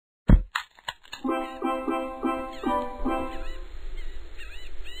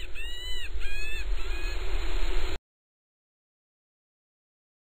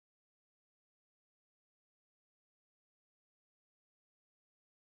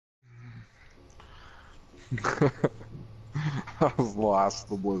That was the last of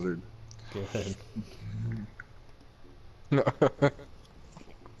the blizzard. Good.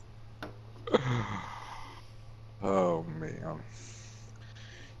 Oh man.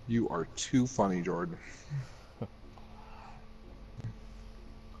 You are too funny, Jordan.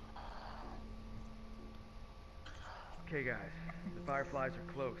 Okay, guys, the fireflies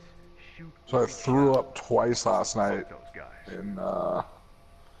are close. Shoot. So I threw up twice last night Those guys. in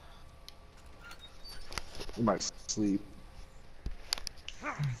my sleep.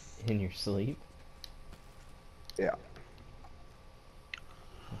 In your sleep? Yeah.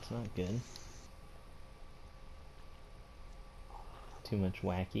 That's not good. Too much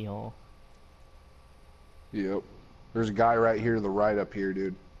wacky all. Yep. There's a guy right here to the right up here,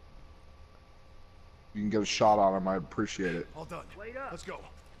 dude. You can get a shot on him, I'd appreciate it. All done. Let's go.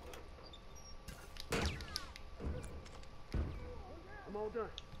 I'm all done.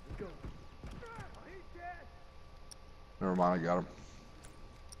 Let's go. Never mind, I got him.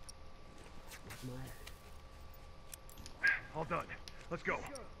 All done. Let's go.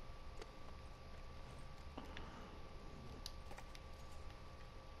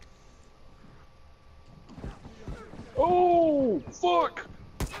 Oh, fuck!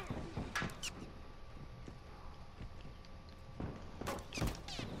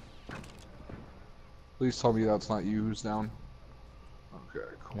 Please tell me that's not you who's down. Okay,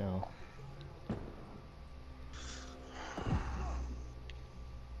 cool. No.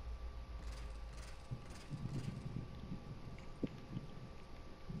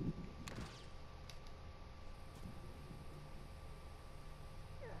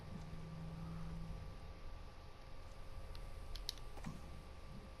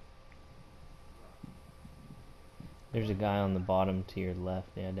 There's a guy on the bottom to your left,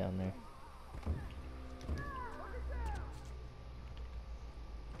 yeah, down there.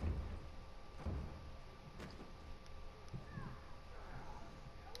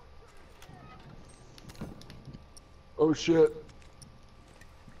 Oh shit.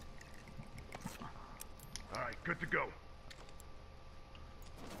 All right, good to go.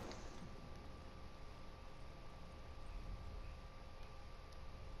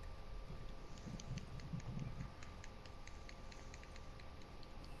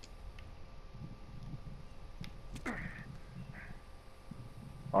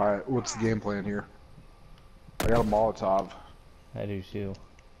 Alright, what's the game plan here? I got a Molotov. I do too.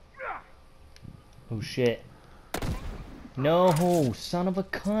 Oh shit. No, son of a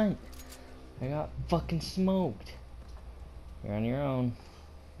cunt. I got fucking smoked. You're on your own.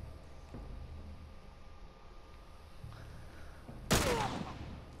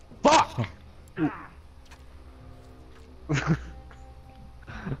 Fuck! You're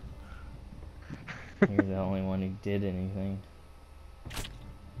the only one who did anything.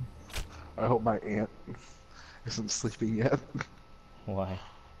 I hope my aunt isn't sleeping yet. Why?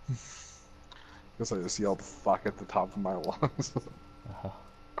 Guess I just yelled fuck at the top of my lungs. Oh.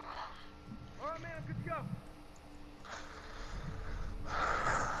 Alright, man, good to go.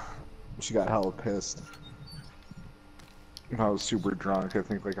 She got hella pissed. I was super drunk, I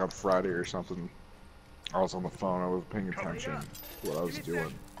think like on Friday or something. I was on the phone, I wasn't paying attention to what I was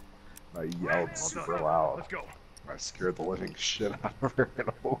doing. I yelled super loud. Let's go. I scared the living shit out of her and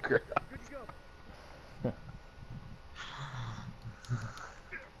I woke her up. Good to go.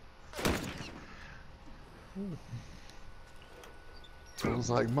 I was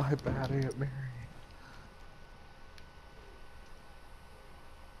like, my bad, Aunt Mary.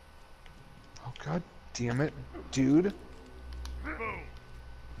 Oh god damn it, dude. Boom.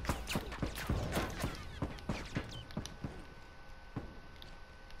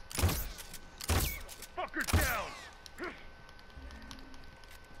 Fucker's down.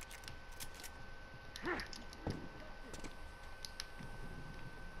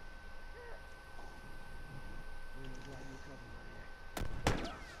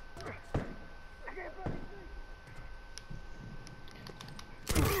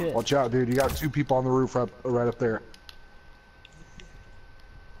 Oh shit. Watch out, dude. You got two people on the roof right up there.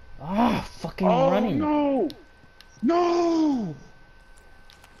 Ah, fucking Oh running. no! No!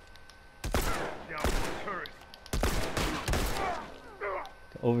 Down to the turret.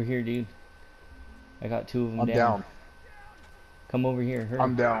 Over here, dude. I got two of them I'm down. Come over here, hurry.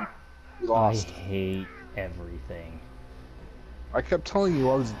 I'm down. We I lost. hate everything. I kept telling you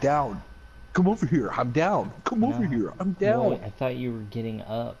I was down. Come over here. I'm down. Come over No. here. I'm No, down. I thought you were getting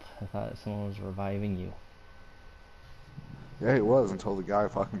up. I thought someone was reviving you. Yeah, he was until the guy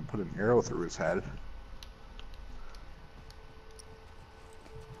fucking put an arrow through his head.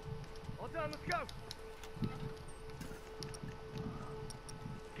 All done, let's go.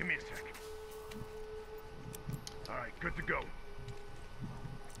 Give me a sec. All right, good to go.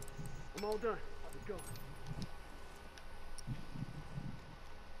 I'm all done. Let's go.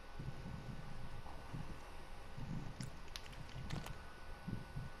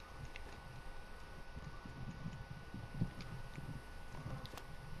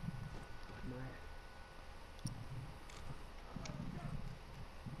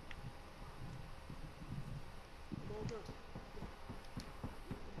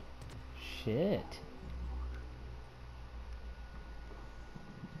 Shit.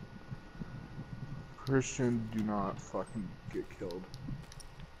 Christian, do not fucking get killed.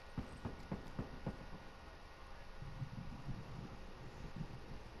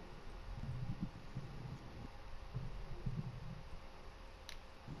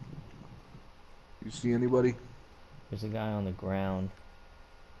 You see anybody? There's a guy on the ground.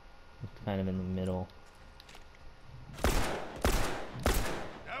 He's kind of in the middle.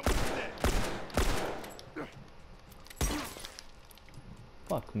 That was it.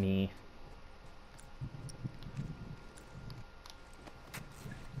 Fuck me.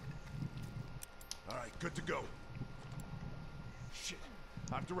 All right, good to go. Shit,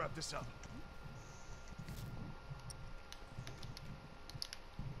 I have to wrap this up.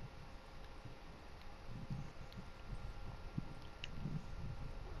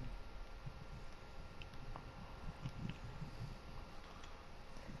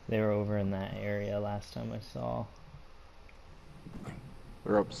 They were over in that area last time I saw.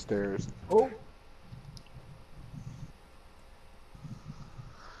 They're upstairs. Oh!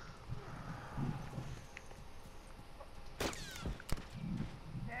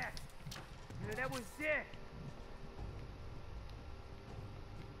 That was it.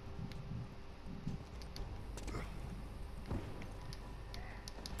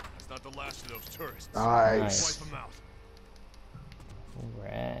 That's not the last of those tourists. Nice. Wipe them out.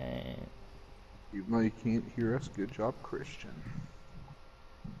 Right. Even though you can't hear us, good job, Christian.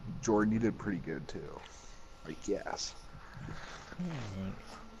 Jordan, you did pretty good too. I guess.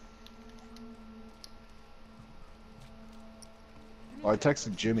 Thanks. Well, I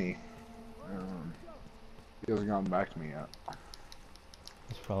texted Jimmy. He hasn't gotten back to me yet.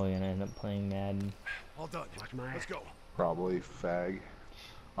 He's probably gonna end up playing Madden. All done. Let's go. Probably fag.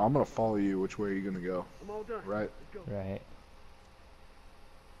 I'm gonna follow you. Which way are you gonna go? I'm all done. Right. Let's go. Right.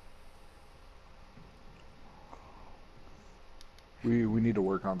 We need to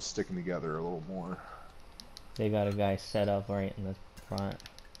work on sticking together a little more. They got a guy set up right in the front.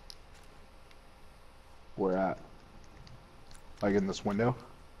 Where at? Like in this window?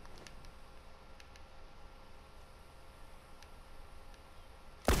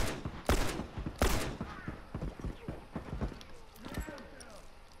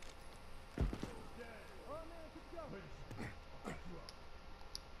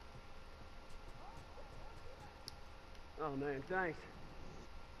 Oh man, thanks.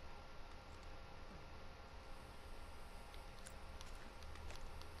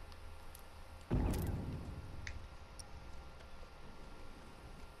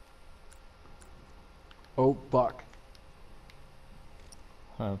 Oh, Buck.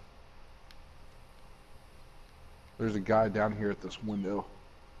 Huh. There's a guy down here at this window.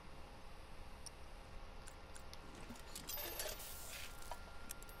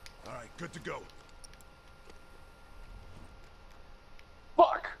 All right, good to go.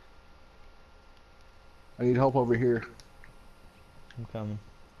 Fuck! I need help over here. I'm coming.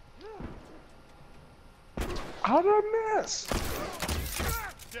 How did I miss?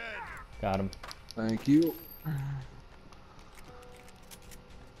 Dead. Got him. Thank you.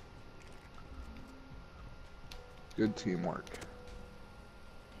 Good teamwork.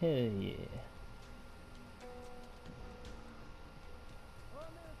 Hell yeah.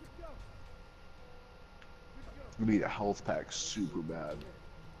 I need a health pack super bad.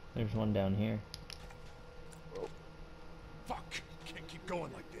 There's one down here. Fuck. Can't keep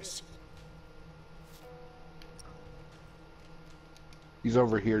going like this. He's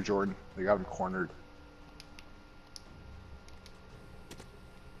over here, Jordan. They got him cornered.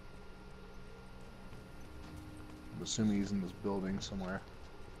 I'm assuming he's in this building somewhere.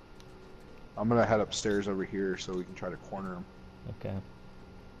 I'm gonna head upstairs over here so we can try to corner him. Okay.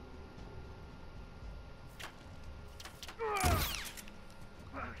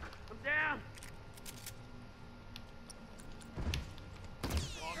 I'm down.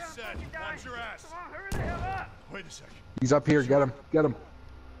 All set. Watch your a sec. He's up here. Get him. Get him.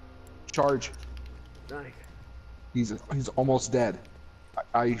 Charge. Thanks. He's almost dead.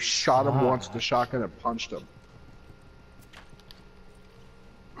 I shot him once with the Fuck. shotgun and punched him.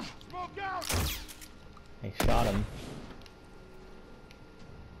 Smoke out! I shot him.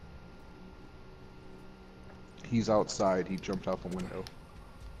 He's outside. He jumped out the window.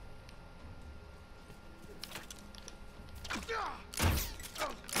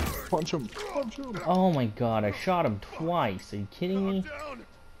 Punch him. Punch him. Oh my god, I shot him twice. Are you kidding me? Down!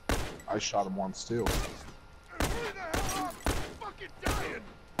 I shot him once too. Hurry the hell up! I'm fucking dying!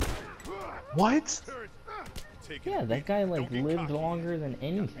 What? Turrets, take it Yeah, that easy. guy like Don't get lived cocky. longer than Got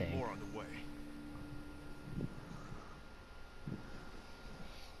anything. more on the way.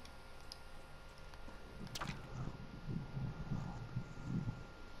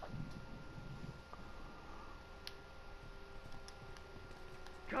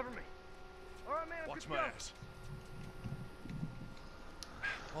 Cover me. All right, man. I'm Watch good my to go. ass.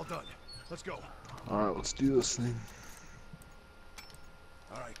 All done. Let's go. Alright, let's do this thing.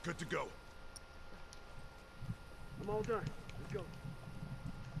 All right, good to go. I'm all done. Let's go.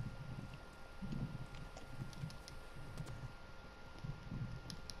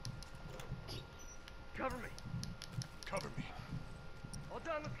 Cover me. Cover me. All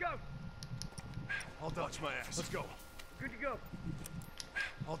done. Let's go. All done. Watch my ass. Let's go. Good to go.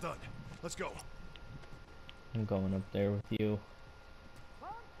 All done. Let's go. I'm going up there with you. Mom,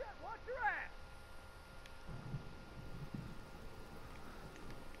 shit, watch your ass.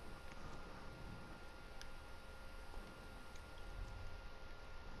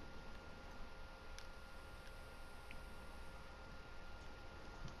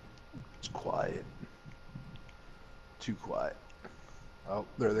 It's quiet. Too quiet. Oh,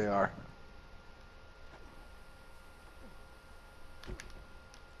 there they are.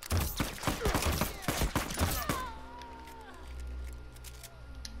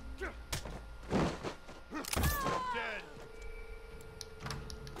 Dead.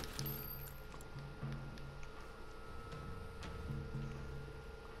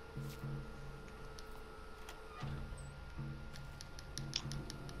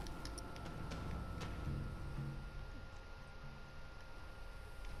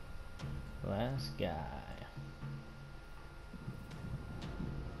 Last guy.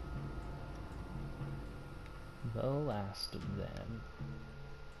 The last of them.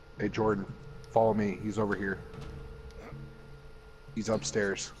 Hey, Jordan, follow me. He's over here. He's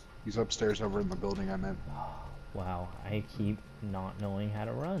upstairs. He's upstairs over in the building I'm in. Wow, I keep not knowing how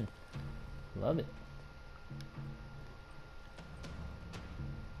to run. Love it.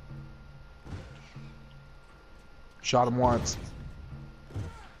 Shot him once.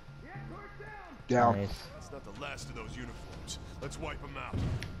 Down. Nice. It's not the last of those uniforms. Let's wipe them out.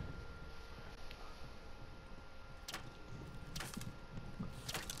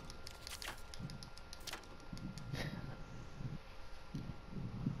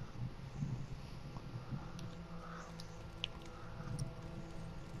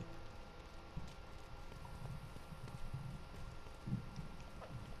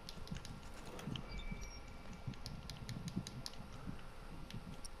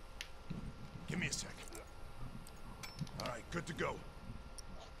 Give me a sec. All right, good to go.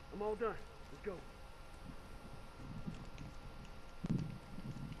 I'm all done. Let's go.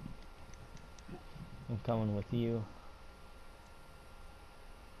 I'm coming with you.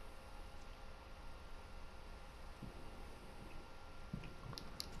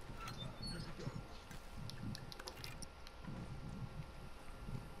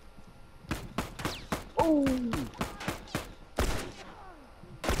 Oh!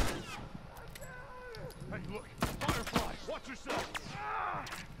 Hey, look, Firefly, watch yourself.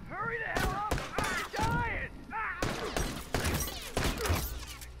 Hurry the hell up. I'm dying.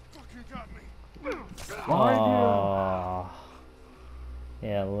 Fucking got me. Oh.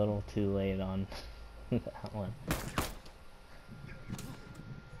 Yeah, a little too late on that one.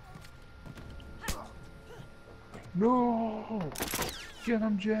 No! Get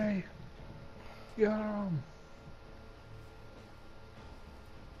him, Jay! Get him!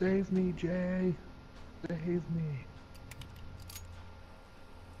 Save me, Jay! Save me!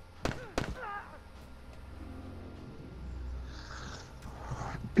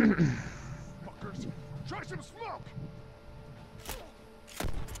 Fuckers, try some smoke.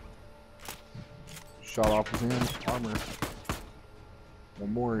 Shot off his hand, armor.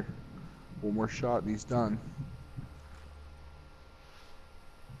 One more shot and he's done.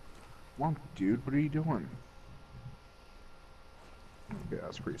 Come on, dude, what are you doing? Yeah,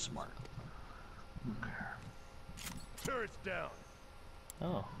 that's pretty smart. Okay. Turret's down.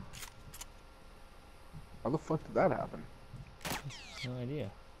 Oh. How the fuck did that happen? No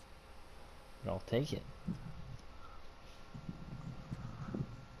idea. But I'll take it.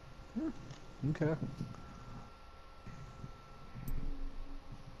 Okay.